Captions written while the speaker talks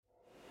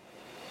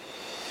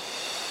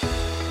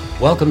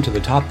Welcome to the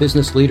Top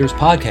Business Leaders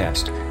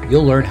Podcast.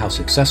 You'll learn how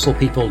successful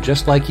people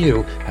just like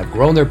you have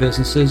grown their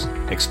businesses,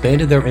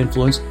 expanded their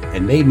influence,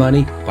 and made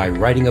money by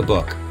writing a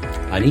book.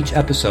 On each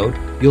episode,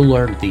 you'll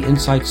learn the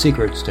inside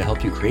secrets to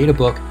help you create a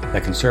book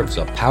that can serve as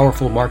a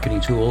powerful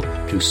marketing tool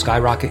to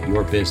skyrocket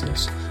your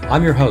business.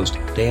 I'm your host,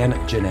 Dan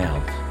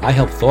Janelle. I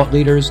help thought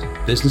leaders,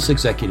 business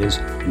executives,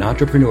 and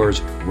entrepreneurs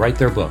write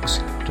their books.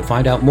 To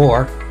find out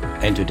more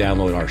and to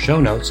download our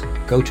show notes,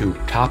 go to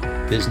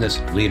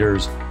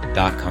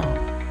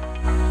topbusinessleaders.com.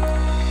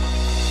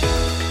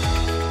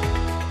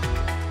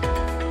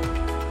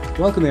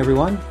 Welcome,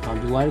 everyone.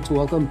 I'm delighted to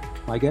welcome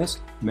my guest,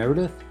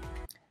 Meredith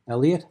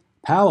Elliott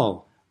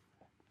Powell.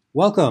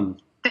 Welcome.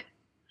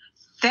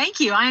 Thank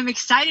you. I am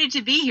excited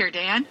to be here,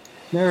 Dan.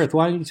 Meredith,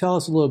 why don't you tell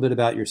us a little bit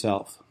about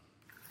yourself?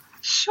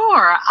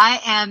 Sure. I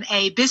am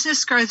a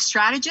business growth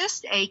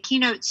strategist, a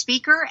keynote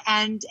speaker,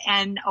 and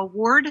an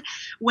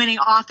award-winning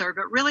author.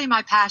 But really,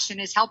 my passion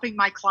is helping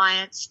my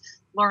clients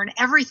learn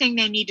everything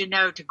they need to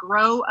know to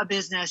grow a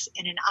business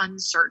in an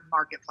uncertain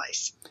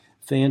marketplace.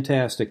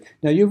 Fantastic.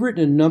 Now, you've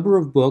written a number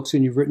of books,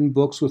 and you've written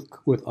books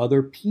with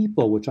other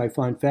people, which I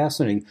find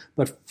fascinating.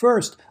 But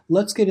first,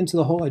 let's get into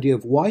the whole idea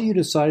of why you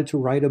decided to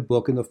write a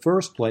book in the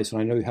first place,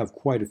 and I know you have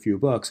quite a few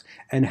books,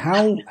 and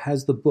how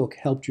has the book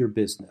helped your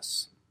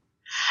business?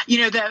 You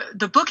know,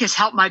 the book has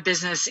helped my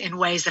business in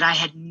ways that I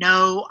had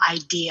no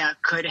idea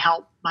could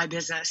help my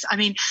business. I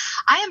mean,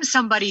 I am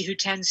somebody who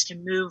tends to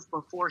move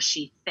before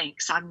she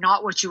thinks. I'm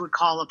not what you would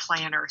call a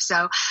planner.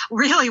 So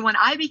really, when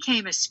I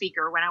became a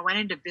speaker, when I went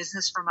into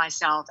business for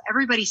myself,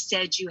 everybody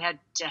said you had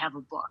to have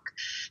a book.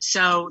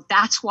 So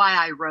that's why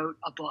I wrote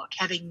a book,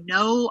 having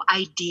no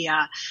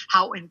idea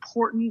how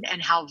important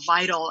and how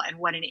vital and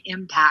what an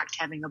impact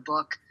having a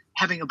book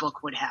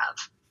would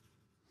have.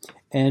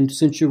 And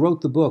since you wrote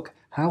the book,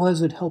 how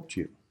has it helped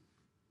you?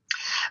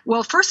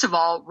 Well, first of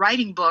all,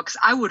 writing books,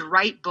 I would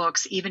write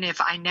books even if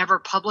I never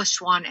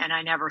published one and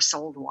I never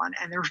sold one.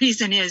 And the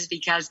reason is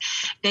because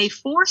they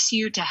force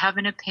you to have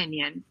an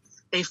opinion.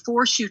 They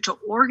force you to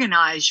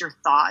organize your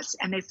thoughts,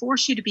 and they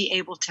force you to be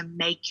able to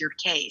make your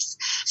case.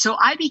 So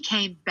I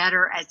became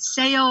better at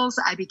sales.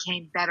 I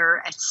became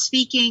better at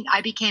speaking.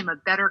 I became a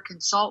better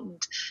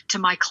consultant to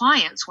my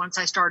clients once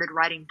I started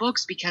writing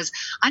books, because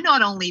I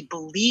not only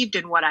believed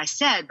in what I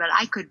said, but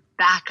I could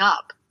back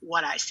up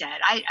what I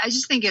said. I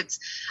just think it's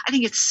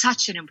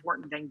such an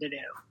important thing to do.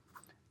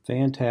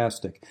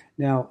 Fantastic.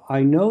 Now,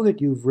 I know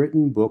that you've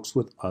written books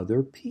with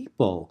other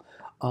people.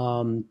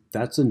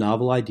 That's a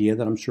novel idea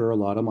that I'm sure a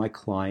lot of my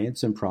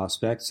clients and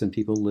prospects and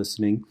people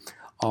listening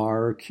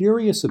are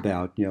curious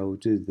about. You know,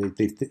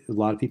 a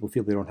lot of people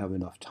feel they don't have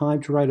enough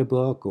time to write a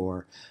book,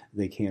 or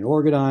they can't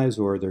organize,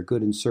 or they're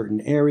good in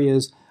certain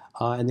areas,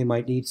 and they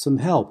might need some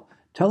help.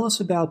 Tell us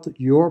about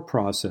your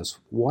process.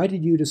 Why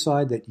did you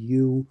decide that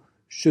you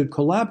should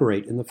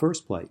collaborate in the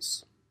first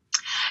place?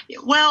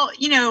 Well,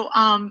 you know,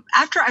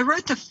 after I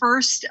wrote the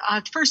first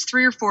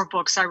 3 or 4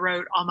 books I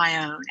wrote on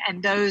my own,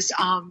 and those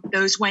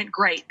went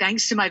great,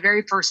 thanks to my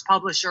very first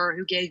publisher,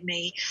 who gave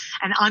me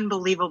an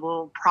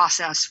unbelievable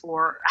process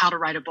for how to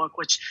write a book,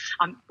 which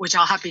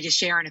I'll happy to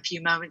share in a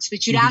few moments.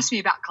 But you'd asked me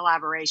about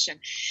collaboration,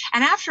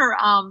 and after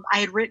I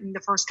had written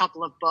the first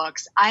couple of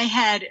books, I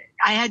had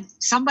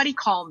somebody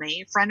call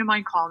me, a friend of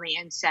mine call me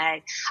and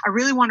say, I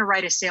really want to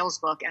write a sales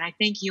book, and I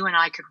think you and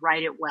I could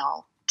write it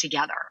well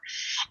together.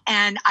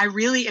 And I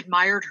really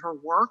admired her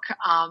work.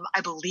 I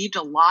believed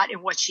a lot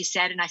in what she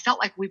said, and I felt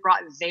like we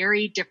brought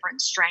very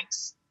different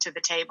strengths to the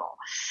table.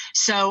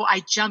 So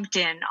I jumped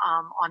in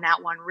on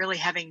that one, really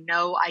having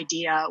no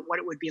idea what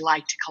it would be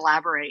like to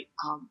collaborate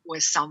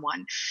with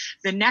someone.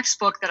 The next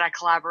book that I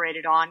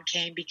collaborated on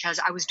came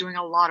because I was doing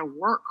a lot of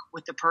work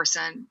with the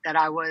person that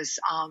I was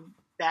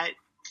that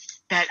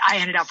I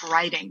ended up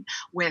writing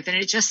with. And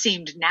it just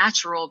seemed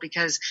natural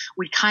because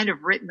we'd kind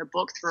of written the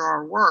book through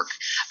our work.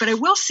 But I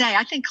will say,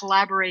 I think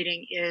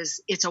collaborating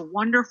it's a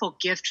wonderful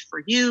gift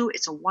for you.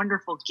 It's a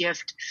wonderful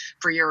gift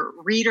for your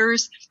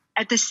readers.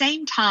 At the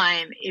same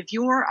time, if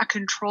you're a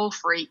control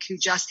freak who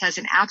just has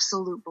an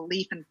absolute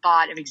belief and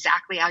thought of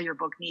exactly how your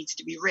book needs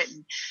to be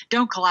written,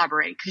 don't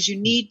collaborate, because you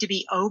need to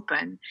be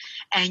open,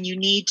 and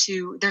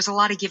there's a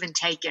lot of give and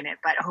take in it.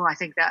 But I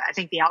think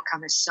the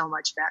outcome is so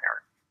much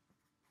better.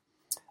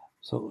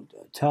 So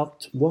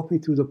walk me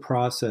through the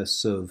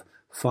process of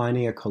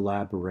finding a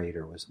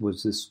collaborator.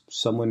 Was this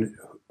someone,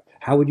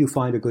 how would you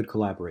find a good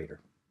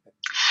collaborator?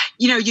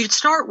 You know, you'd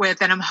start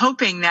with, and I'm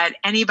hoping that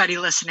anybody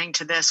listening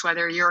to this,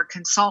 whether you're a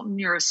consultant,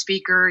 you're a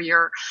speaker,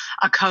 you're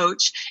a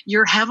coach,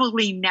 you're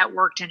heavily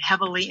networked and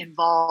heavily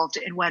involved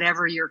in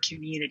whatever your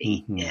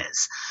community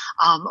is,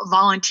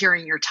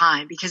 volunteering your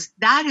time, because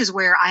that is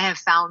where I have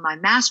found my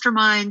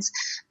masterminds,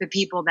 the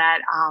people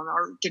that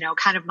are, you know,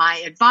 kind of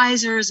my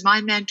advisors,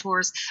 my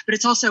mentors, but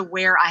it's also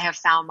where I have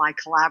found my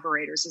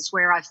collaborators. It's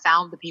where I've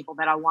found the people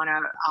that I want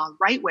to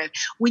write with.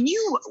 When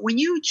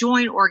you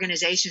join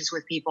organizations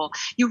with people,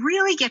 you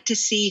really get to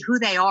see who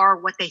they are,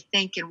 what they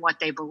think, and what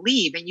they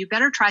believe. And you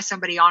better try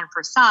somebody on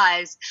for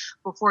size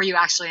before you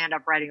actually end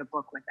up writing a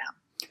book with them.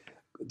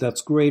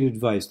 That's great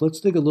advice. Let's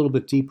dig a little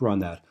bit deeper on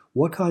that.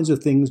 What kinds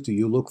of things do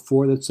you look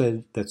for that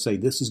say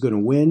this is going to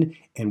win?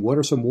 And what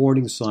are some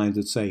warning signs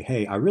that say,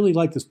 hey, I really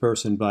like this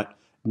person, but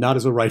not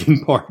as a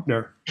writing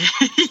partner?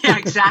 Yeah,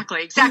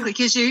 exactly.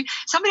 Because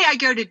somebody I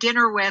go to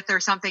dinner with or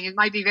something, it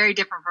might be very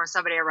different from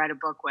somebody I write a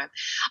book with.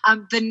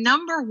 The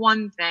number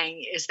one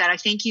thing is that I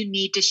think you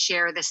need to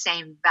share the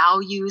same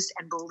values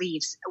and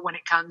beliefs when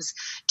it comes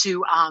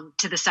to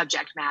the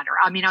subject matter.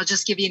 I mean, I'll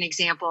just give you an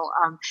example.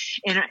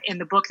 In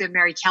the book that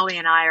Mary Kelly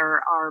and I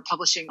are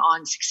publishing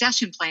on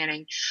succession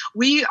planning,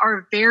 we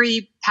are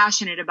very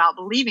passionate about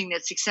believing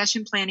that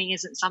succession planning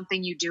isn't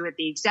something you do at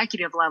the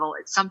executive level.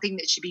 It's something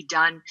that should be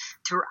done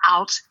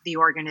throughout the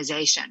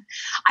organization.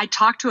 I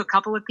talked to a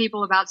couple of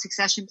people about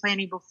succession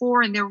planning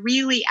before, and they're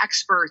really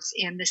experts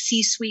in the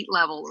C-suite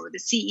level or the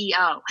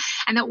CEO.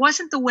 And that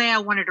wasn't the way I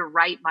wanted to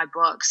write my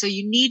book. So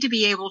you need to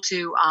be able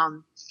to,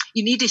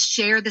 you need to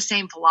share the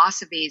same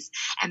philosophies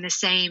and the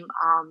same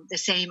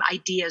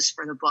ideas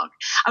for the book.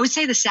 I would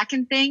say the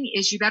second thing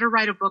is you better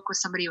write a book with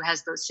somebody who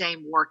has the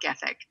same work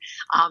ethic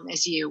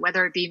as you,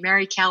 whether it be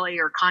Mary Kelly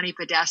or Connie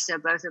Podesta,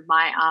 both of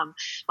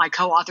my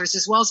co-authors,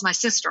 as well as my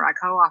sister. I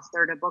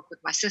co-authored a book with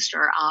my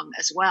sister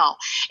as well.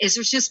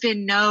 There's just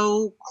been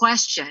no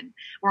question.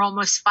 We're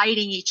almost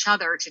fighting each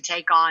other to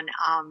take on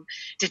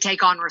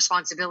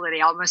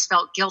responsibility. I almost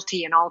felt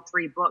guilty in all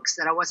three books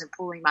that I wasn't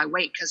pulling my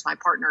weight because my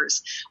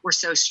partners were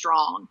so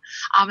strong.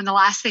 And the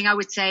last thing I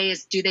would say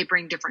is, do they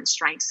bring different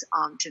strengths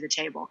to the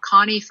table?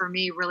 Connie, for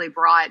me, really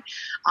brought,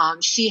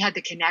 she had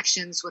the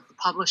connections with the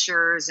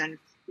publishers and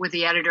with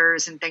the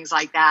editors and things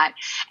like that.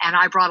 And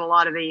I brought a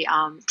lot of the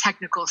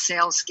technical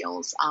sales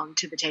skills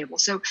to the table.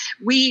 So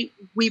we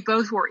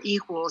both were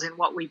equals in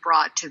what we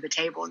brought to the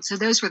table. And so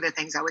those were the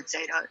things I would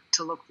say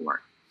to look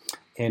for.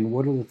 And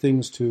what are the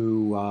things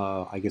to,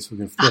 I guess we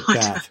can flip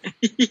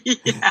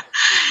that.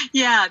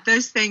 Yeah,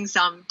 those things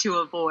to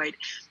avoid.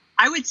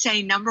 I would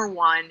say, number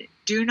one,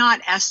 do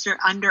not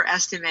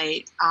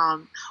underestimate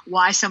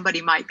why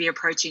somebody might be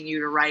approaching you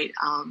to write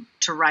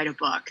a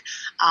book.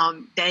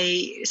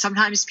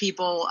 Sometimes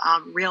people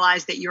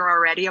realize that you're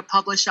already a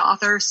published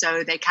author,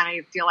 so they kind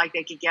of feel like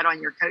they could get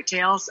on your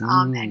coattails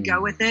and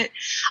go with it.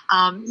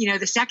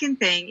 The second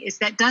thing is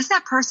that, does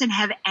that person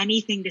have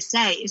anything to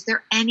say? Is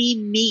there any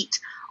meat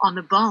on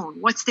the bone?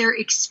 What's their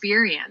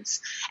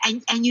experience?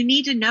 And you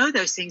need to know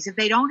those things. If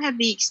they don't have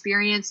the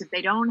experience, if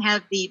they don't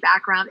have the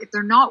background, if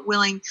they're not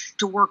willing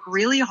to work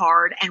really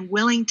hard and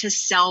willing to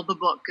sell the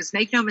book, because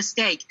make no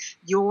mistake,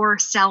 you're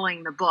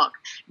selling the book.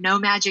 No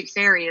magic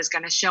fairy is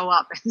going to show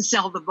up and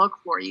sell the book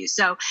for you.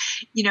 So,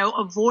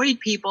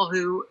 avoid people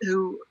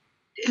who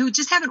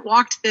just haven't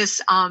walked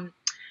this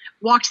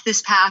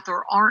path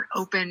or aren't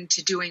open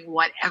to doing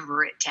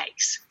whatever it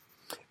takes.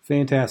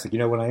 Fantastic.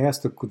 When I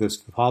asked this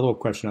follow-up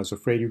question, I was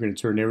afraid you were going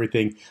to turn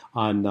everything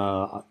on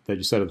that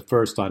you said at the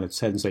first on its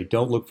head and say,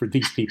 don't look for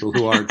these people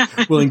who aren't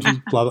willing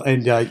to blah, blah.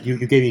 And you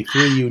gave me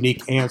three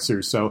unique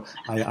answers, so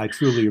I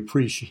truly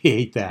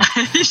appreciate that.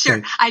 Sure.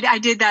 Okay. I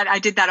did that. I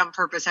did that on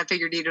purpose. I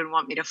figured you didn't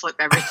want me to flip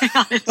everything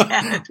on its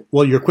head.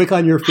 Well, you're quick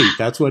on your feet.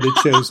 That's what it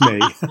shows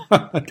me.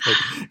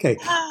 Okay.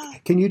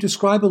 Can you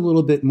describe a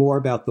little bit more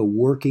about the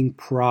working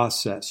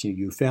process?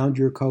 You found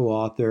your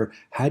co-author.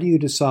 How do you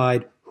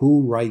decide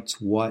who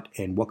writes what,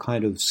 and what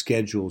kind of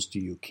schedules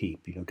do you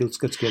keep? Let's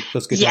get down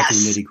to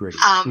the nitty gritty.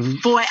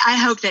 Boy, I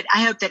hope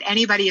that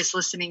anybody is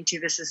listening to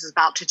this is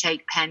about to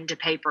take pen to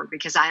paper,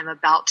 because I am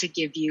about to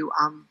give you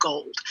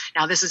gold.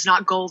 Now, this is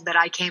not gold that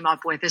I came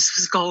up with. This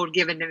was gold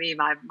given to me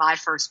by my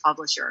first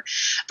publisher.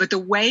 But the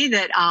way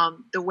that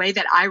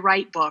I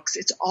write books,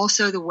 it's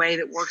also the way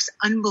that works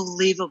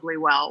unbelievably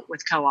well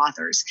with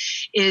co-authors,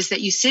 is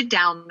that you sit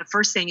down. The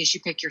first thing is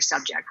you pick your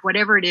subject,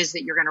 whatever it is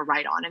that you're going to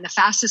write on. And the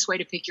fastest way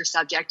to pick your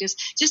subject is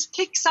just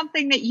pick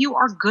something that you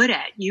are good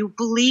at, you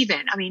believe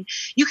in. I mean,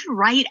 you can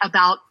write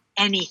about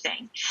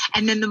anything.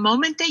 And then the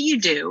moment that you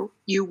do,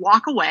 you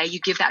walk away, you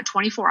give that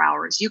 24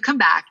 hours, you come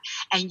back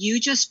and you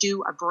just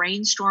do a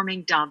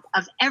brainstorming dump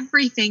of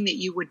everything that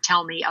you would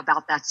tell me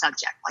about that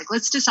subject. Like,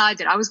 let's decide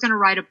that I was going to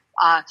write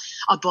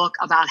a book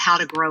about how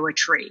to grow a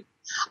tree.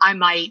 I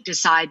might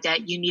decide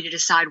that you need to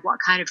decide what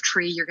kind of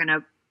tree you're going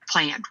to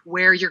plant,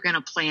 where you're going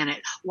to plant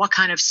it, what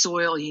kind of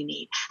soil you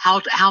need,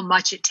 how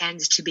much it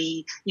tends to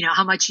be,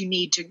 how much you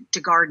need to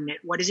garden it,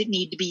 what does it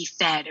need to be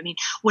fed? I mean,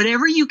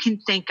 whatever you can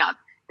think of,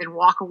 then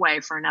walk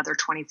away for another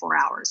 24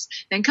 hours.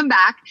 Then come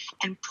back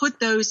and put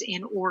those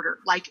in order.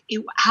 Like,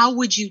 how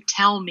would you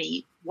tell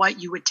me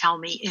what you would tell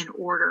me in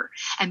order?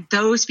 And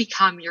those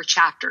become your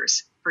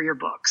chapters for your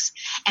books.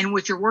 And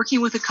if you're working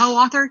with a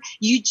co-author,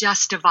 you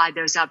just divide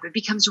those up. It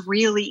becomes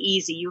really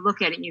easy. You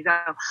look at it and you go,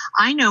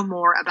 I know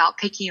more about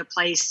picking a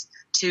place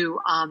to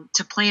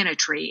plant a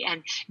tree.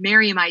 And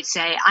Mary might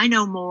say, I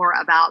know more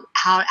about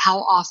how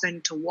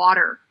often to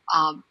water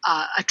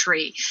a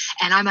tree.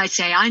 And I might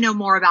say, I know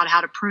more about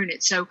how to prune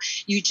it. So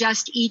you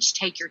just each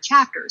take your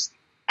chapters.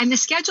 And the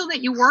schedule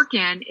that you work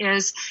in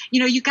is,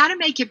 you got to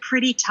make it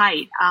pretty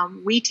tight.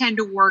 We tend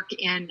to work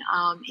in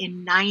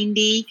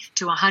 90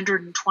 to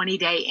 120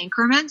 day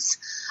increments,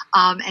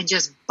 and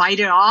just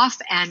bite it off.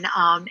 And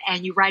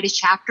you write a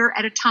chapter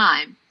at a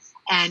time.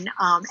 And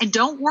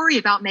don't worry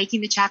about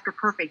making the chapter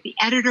perfect. The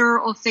editor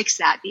will fix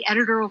that. The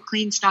editor will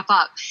clean stuff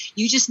up.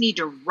 You just need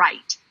to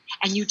write.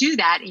 And you do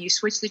that, and you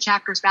switch the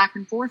chapters back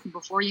and forth, and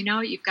before you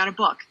know it, you've got a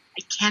book.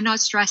 I cannot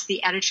stress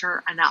the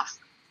editor enough.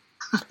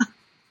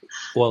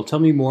 Well, tell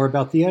me more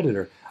about the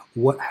editor.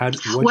 What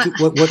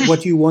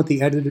do you want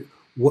the editor?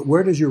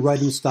 Where does your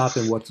writing stop,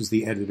 and what does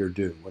the editor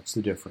do? What's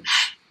the difference?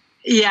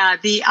 Yeah,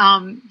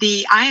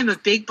 I am a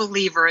big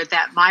believer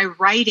that my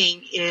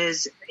writing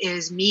is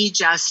me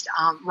just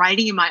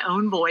writing in my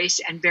own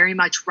voice and very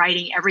much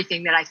writing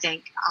everything that I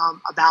think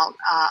about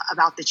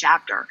the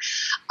chapter.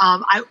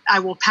 I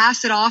will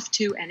pass it off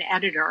to an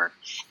editor,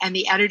 and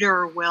the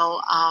editor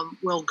will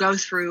go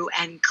through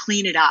and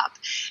clean it up.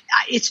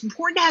 It's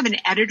important to have an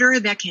editor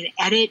that can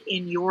edit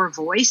in your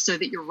voice so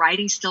that your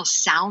writing still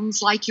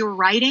sounds like you're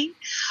writing,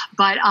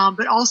 but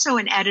also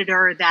an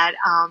editor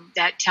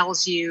that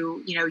tells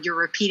you, you're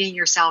repeating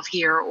yourself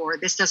here, or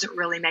this doesn't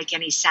really make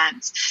any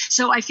sense.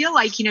 So I feel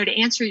like, to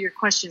answer your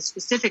question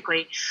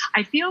specifically,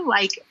 I feel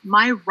like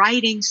my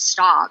writing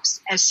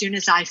stops as soon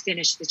as I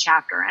finish the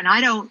chapter, and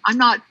I'm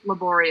not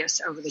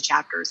laborious over the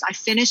chapters. I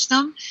finish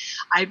them.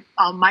 I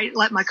might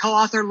let my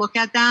co-author look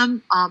at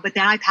them, but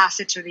then I pass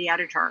it to the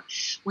editor.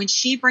 When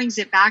she brings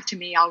it back to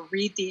me, I'll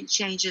read the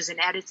changes and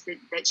edits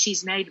that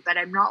she's made, but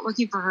I'm not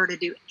looking for her to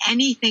do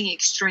anything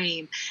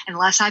extreme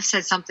unless I've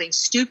said something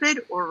stupid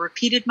or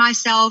repeated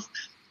myself,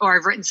 or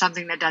I've written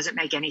something that doesn't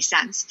make any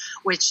sense,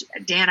 which,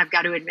 Dan, I've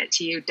got to admit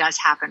to you, does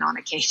happen on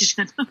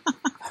occasion.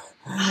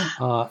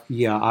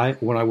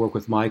 When I work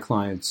with my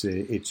clients,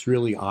 it's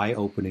really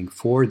eye-opening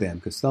for them,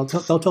 because they'll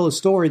tell a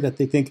story that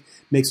they think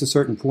makes a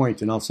certain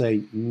point, and I'll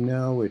say,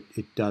 no,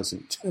 it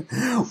doesn't.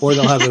 Or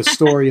they'll have a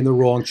story in the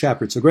wrong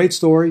chapter. It's a great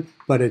story,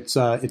 but it's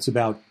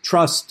about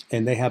trust,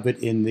 and they have it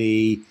in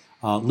the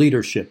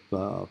leadership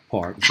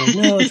part. So,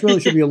 no, it really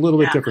should be a little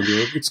bit different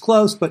here. It's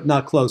close, but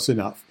not close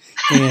enough.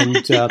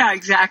 And yeah,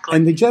 exactly.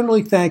 And they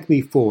generally thank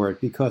me for it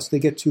because they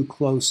get too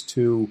close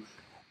to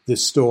the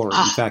story.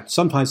 In fact,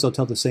 sometimes they'll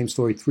tell the same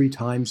story 3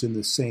 times in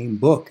the same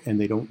book, and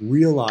they don't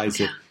realize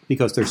it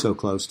because they're so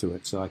close to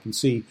it. So I can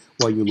see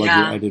why you love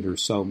your editor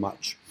so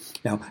much.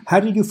 Now, how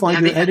did you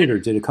find your editor?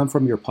 Did it come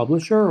from your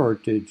publisher, or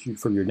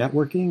from your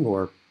networking,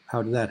 or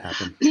how did that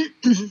happen?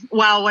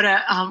 Wow,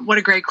 what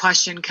a great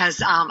question,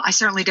 because I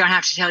certainly don't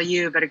have to tell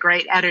you, but a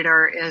great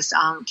editor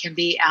can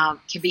be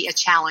a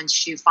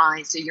challenge to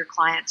find. So your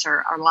clients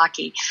are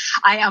lucky.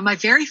 My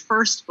very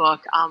first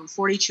book,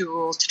 42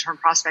 Rules to Turn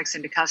Prospects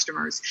into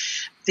Customers,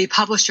 the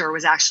publisher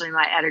was actually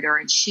my editor,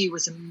 and she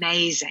was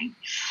amazing.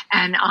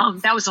 And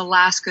that was the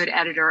last good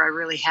editor I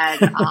really had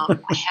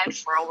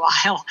for a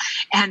while.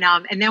 And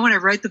then when I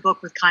wrote the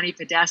book with Connie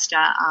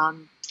Podesta,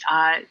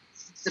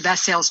 the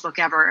best sales book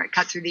ever,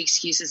 Cut Through the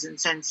Excuses and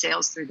Send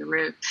Sales Through the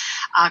Roof.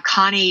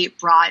 Connie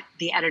brought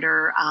the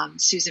editor,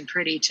 Susan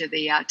Pretty, to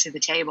the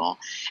table,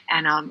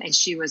 and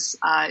she's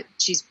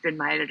been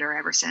my editor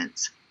ever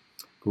since.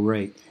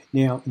 Great.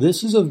 Now,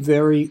 this is a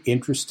very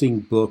interesting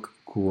book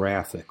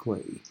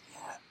graphically.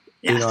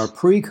 Yes. In our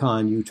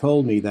pre-con, you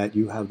told me that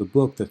you have the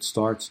book that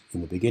starts in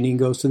the beginning,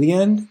 goes to the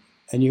end,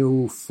 and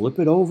you flip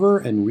it over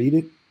and read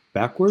it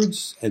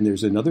backwards, and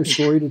there's another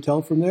story to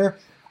tell from there.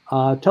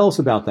 Tell us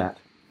about that.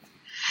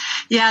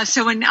 Yeah,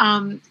 so when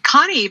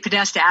Connie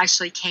Podesta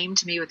actually came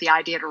to me with the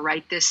idea to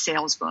write this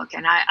sales book,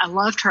 and I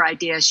loved her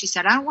idea. She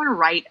said, I don't want to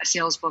write a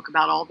sales book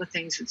about all the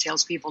things that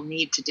salespeople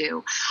need to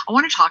do. I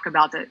want to talk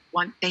about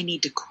what they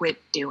need to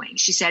quit doing.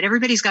 She said,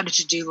 everybody's got a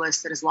to-do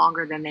list that is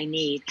longer than they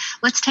need.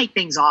 Let's take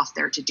things off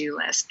their to-do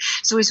list.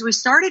 So as we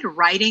started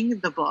writing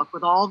the book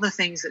with all the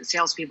things that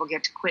salespeople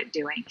get to quit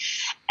doing,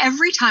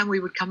 every time we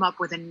would come up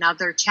with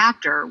another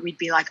chapter, we'd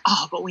be like,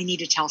 oh, but we need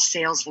to tell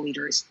sales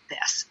leaders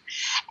this.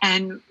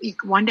 And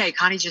one day,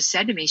 Connie just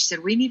said to me, she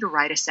said, we need to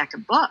write a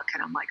second book.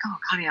 And I'm like, oh,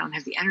 Connie, I don't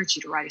have the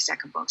energy to write a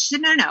second book. She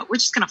said, no, we're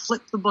just going to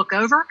flip the book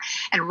over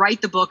and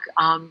write the book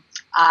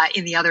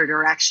in the other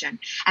direction.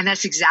 And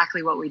that's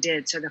exactly what we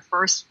did. So the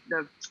first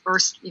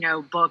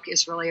book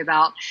is really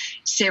about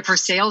for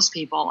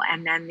salespeople.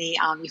 And then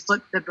you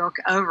flip the book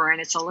over, and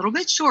it's a little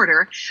bit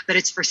shorter, but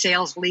it's for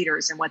sales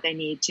leaders and what they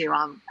need to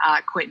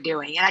quit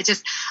doing. And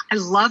I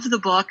love the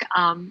book.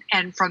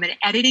 And from an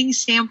editing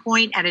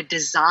standpoint and a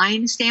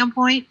design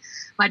standpoint,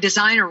 my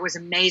designer was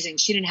amazing.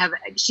 She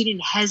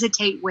didn't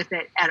hesitate with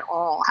it at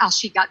all. How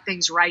she got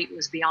things right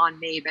was beyond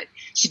me, but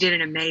she did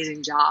an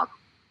amazing job.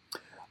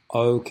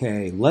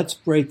 Okay, let's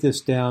break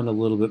this down a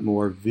little bit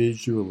more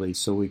visually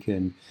so we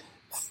can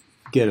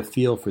get a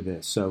feel for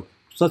this. So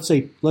let's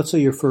say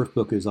your first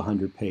book is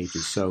 100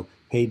 pages. So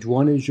page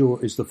 1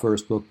 is the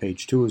first book,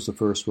 page 2 is the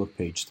first book,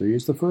 page 3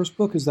 is the first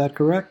book. Is that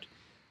correct?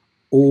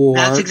 Or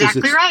that's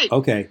exactly right.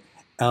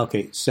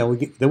 Okay. So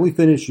then we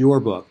finish your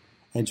book,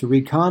 and to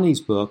read Connie's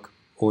book,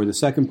 or the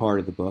second part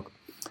of the book,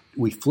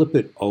 we flip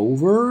it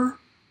over.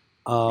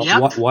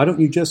 Yep. Why don't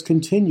you just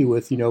continue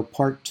with,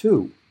 part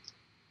 2?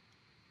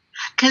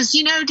 Because,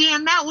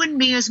 Dan, that wouldn't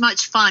be as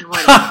much fun, would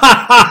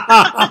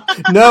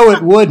it? No,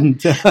 it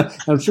wouldn't.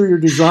 I'm sure your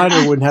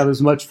designer wouldn't have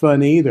as much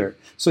fun either.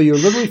 So you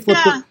literally flip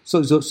it.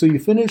 So you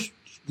finish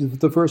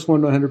the first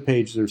 100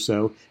 pages or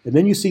so, and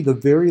then you see the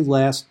very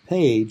last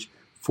page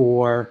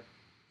for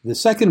the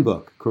second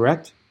book,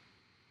 correct?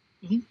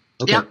 Mm-hmm.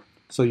 Okay. Yep.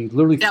 So you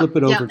literally flip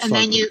it over and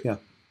then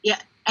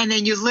and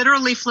then you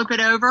literally flip it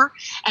over,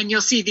 and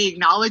you'll see the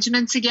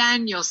acknowledgments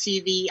again. You'll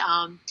see the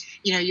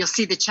you'll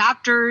see the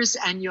chapters,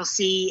 and you'll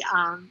see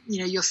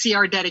you'll see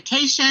our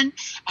dedication,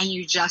 and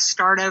you just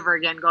start over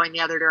again, going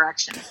the other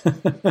direction.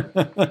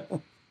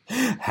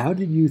 How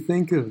did you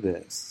think of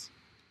this?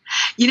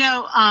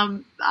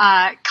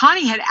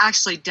 Connie had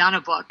actually done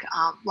a book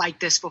like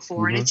this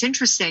before, and it's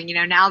interesting.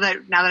 Now that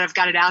I've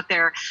got it out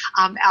there,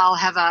 I'll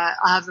have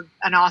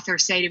an author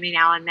say to me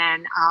now and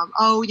then,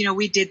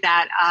 we did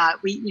that.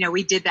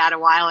 We did that a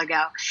while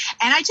ago,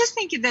 and I just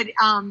think that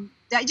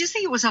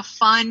it was a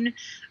fun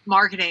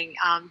marketing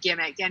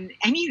gimmick, and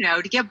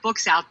to get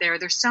books out there.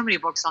 There's so many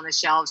books on the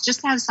shelves.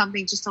 Just to have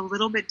something just a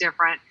little bit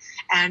different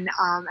and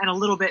a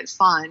little bit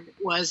fun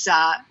was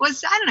I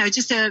don't know,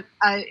 just a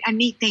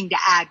neat thing to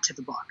add to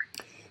the book.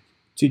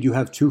 Did you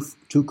have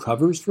two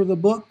covers for the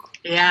book?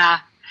 Yeah,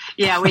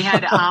 we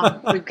had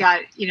we've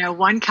got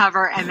one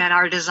cover, and then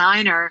our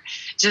designer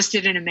just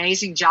did an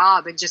amazing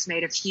job and just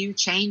made a few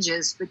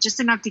changes, but just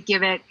enough to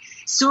give it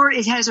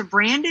it has a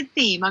branded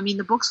theme. I mean,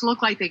 the books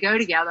look like they go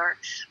together,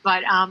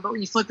 but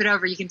when you flip it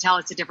over, you can tell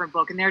it's a different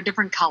book, and they're a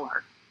different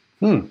color.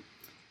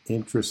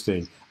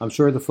 Interesting. I'm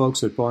sure the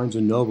folks at Barnes &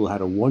 Noble had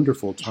a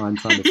wonderful time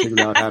trying to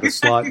figure out how to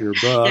slot your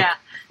book.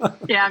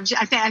 Yeah.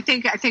 I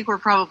think we're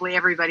probably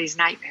everybody's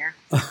nightmare.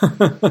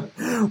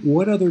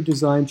 What other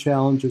design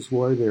challenges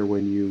were there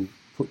when you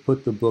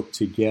put the book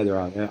together?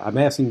 I'm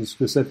asking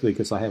specifically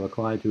because I have a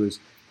client who is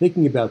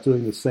thinking about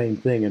doing the same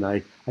thing, and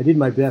I did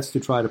my best to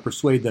try to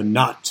persuade them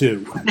not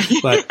to.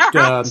 But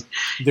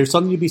there's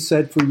something to be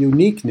said for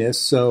uniqueness.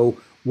 So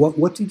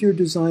what did your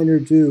designer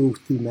do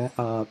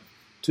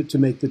to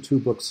make the two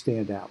books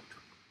stand out?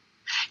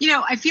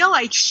 I feel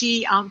like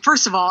she,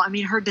 first of all, I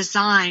mean, her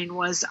design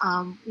was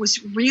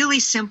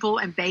really simple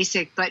and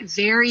basic, but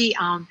very,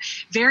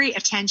 very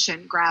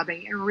attention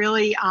grabbing, and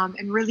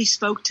really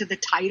spoke to the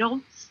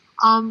title.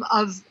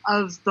 Of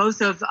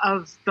both of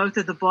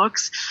the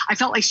books. I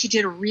felt like she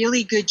did a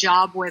really good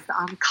job with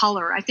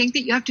color. I think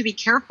that you have to be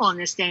careful in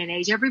this day and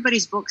age.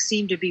 Everybody's books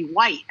seem to be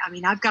white. I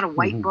mean, I've got a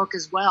white book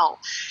as well,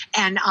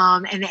 and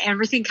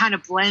everything kind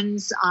of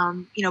blends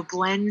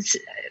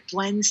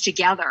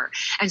together.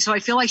 And so I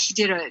feel like she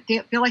did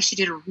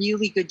a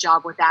really good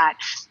job with that.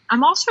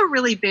 I'm also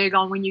really big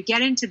on, when you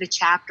get into the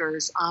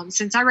chapters,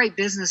 since I write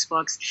business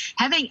books,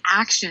 having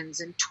actions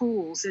and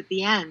tools at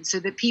the end so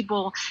that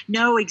people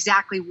know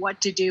exactly what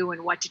to do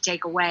and what to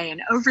take away.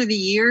 And over the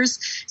years,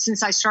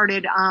 since I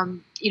started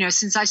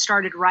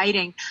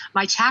writing,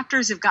 my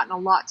chapters have gotten a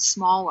lot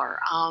smaller.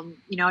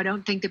 I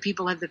don't think that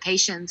people have the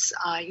patience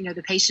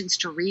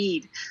to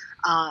read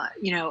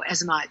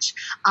as much.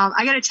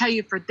 I got to tell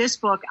you, for this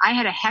book, I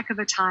had a heck of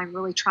a time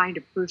really trying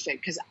to proof it,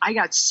 because I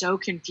got so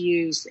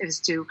confused as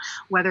to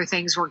whether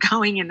things were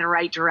going in the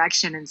right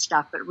direction and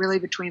stuff. But really,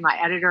 between my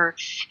editor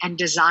and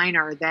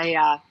designer,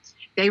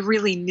 they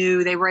really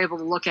knew. They were able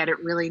to look at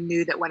it, really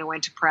knew that when it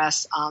went to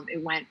press,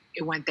 it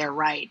went there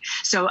right.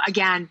 So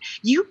again,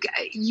 you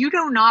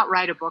do not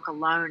write a book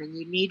alone, and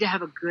you need to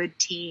have a good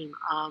team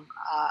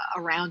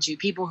around you,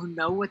 people who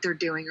know what they're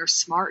doing, are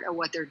smart at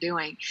what they're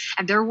doing,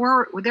 and they're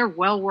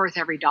well worth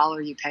every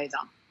dollar you pay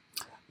them.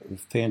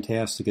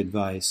 Fantastic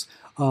advice.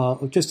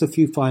 Just a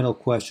few final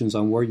questions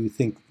on where you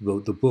think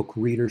the book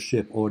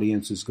readership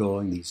audience is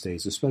going these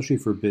days, especially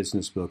for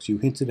business books. You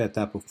hinted at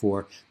that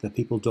before, that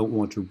people don't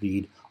want to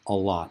read a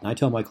lot. And I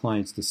tell my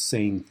clients the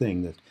same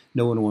thing, that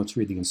no one wants to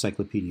read the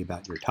encyclopedia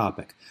about your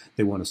topic.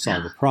 They want to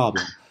solve a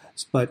problem.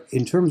 But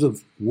in terms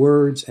of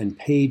words and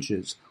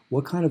pages,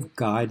 what kind of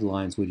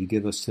guidelines would you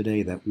give us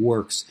today that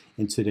works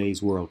in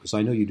today's world? Because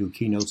I know you do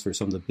keynotes for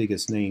some of the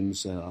biggest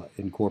names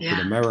in corporate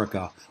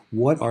America.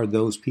 What are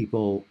those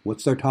people?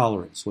 What's their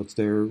tolerance? What's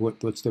their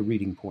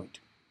reading point?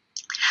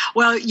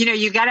 Well,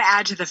 you've got to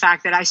add to the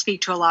fact that I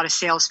speak to a lot of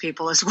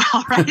salespeople as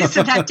well, right?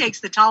 So that takes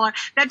the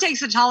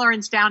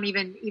tolerance down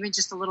even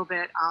just a little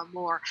bit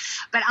more.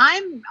 But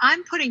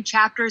I'm putting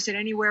chapters at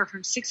anywhere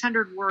from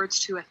 600 words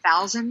to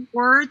 1,000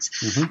 words.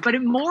 Mm-hmm.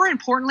 But more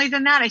importantly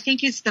than that, I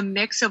think it's the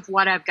mix of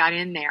what I've got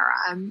in there.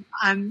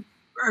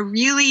 I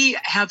really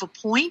have a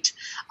point,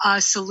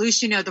 a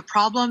solution, the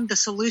problem, the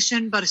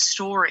solution, but a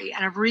story.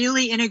 And I've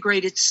really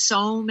integrated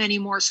so many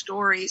more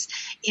stories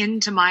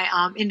into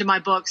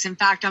my books. In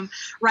fact, I'm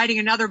writing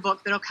another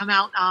book that'll come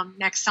out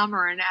next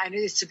summer, and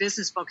it's a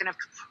business book, and I've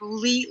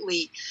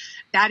completely,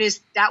 that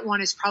one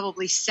is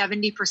probably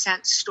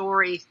 70%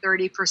 story,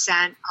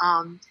 30%,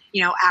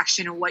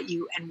 action and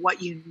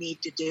what you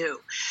need to do.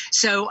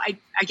 So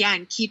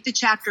again, keep the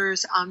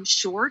chapters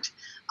short.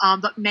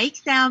 But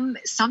make them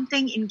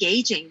something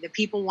engaging that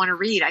people want to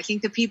read. I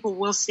think that people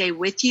will stay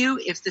with you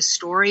if the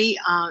story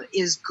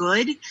is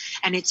good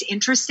and it's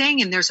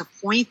interesting, and there's a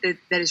point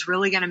that is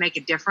really going to make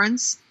a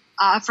difference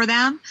for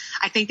them.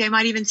 I think they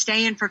might even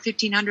stay in for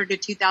 1,500 to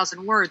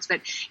 2,000 words.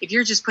 But if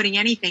you're just putting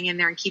anything in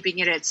there and keeping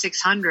it at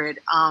 600,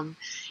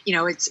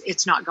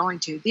 it's not going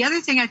to. The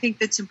other thing I think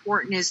that's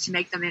important is to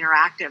make them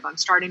interactive. I'm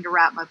starting to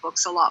wrap my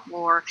books a lot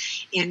more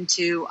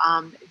into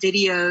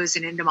videos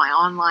and into my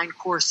online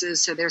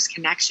courses, so there's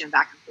connection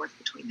back and forth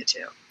between the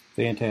two.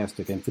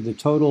 Fantastic. And for the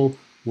total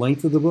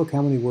length of the book,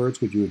 how many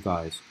words would you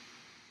advise?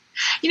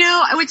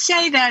 I would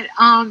say that,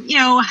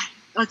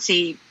 let's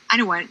see, I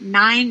don't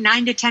know,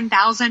 9 to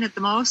 10,000 at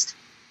the most.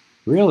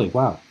 Really?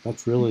 Wow.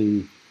 That's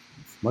really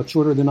much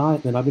shorter than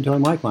I've been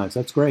telling my clients.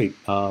 That's great.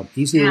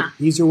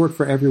 Easier work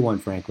for everyone,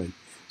 frankly.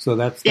 So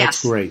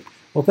that's great.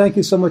 Well, thank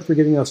you so much for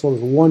giving us all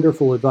this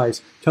wonderful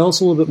advice. Tell us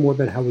a little bit more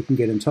about how we can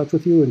get in touch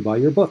with you and buy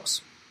your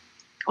books.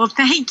 Well,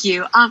 thank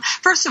you.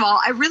 First of all,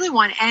 I really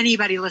want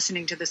anybody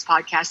listening to this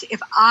podcast,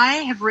 if I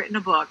have written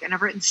a book, and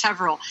I've written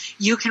several,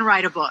 you can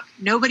write a book.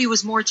 Nobody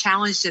was more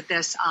challenged at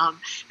this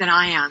than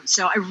I am.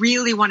 So I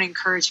really want to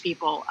encourage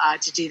people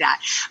to do that.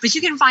 But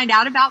you can find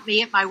out about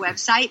me at my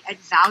website at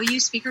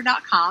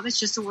valuespeaker.com. It's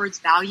just the words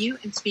value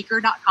and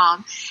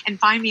speaker.com, and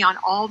find me on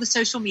all the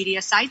social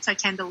media sites. I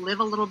tend to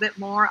live a little bit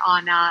more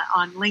on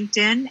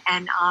LinkedIn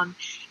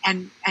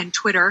and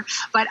Twitter.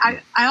 But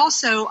I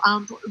also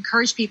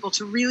encourage people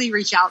to really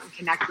reach out and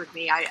connect with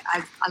me. I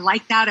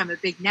like that. I'm a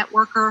big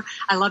networker.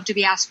 I love to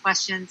be asked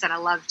questions, and I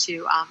love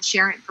to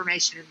share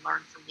information and learn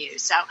from you.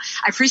 So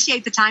I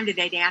appreciate the time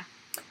today, Dan.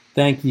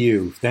 Thank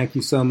you. Thank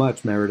you so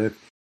much, Meredith.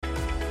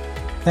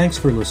 Thanks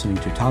for listening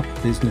to Top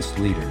Business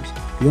Leaders,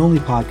 the only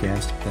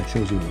podcast that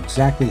shows you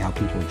exactly how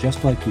people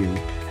just like you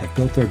have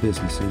built their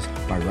businesses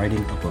by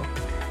writing a book.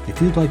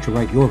 If you'd like to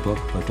write your book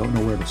but don't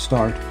know where to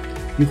start,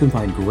 you can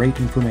find great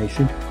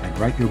information at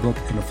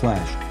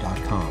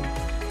writeyourbookinaflash.com.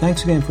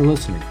 Thanks again for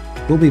listening.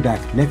 We'll be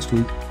back next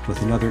week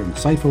with another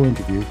insightful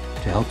interview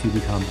to help you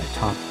become a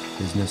top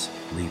business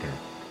leader.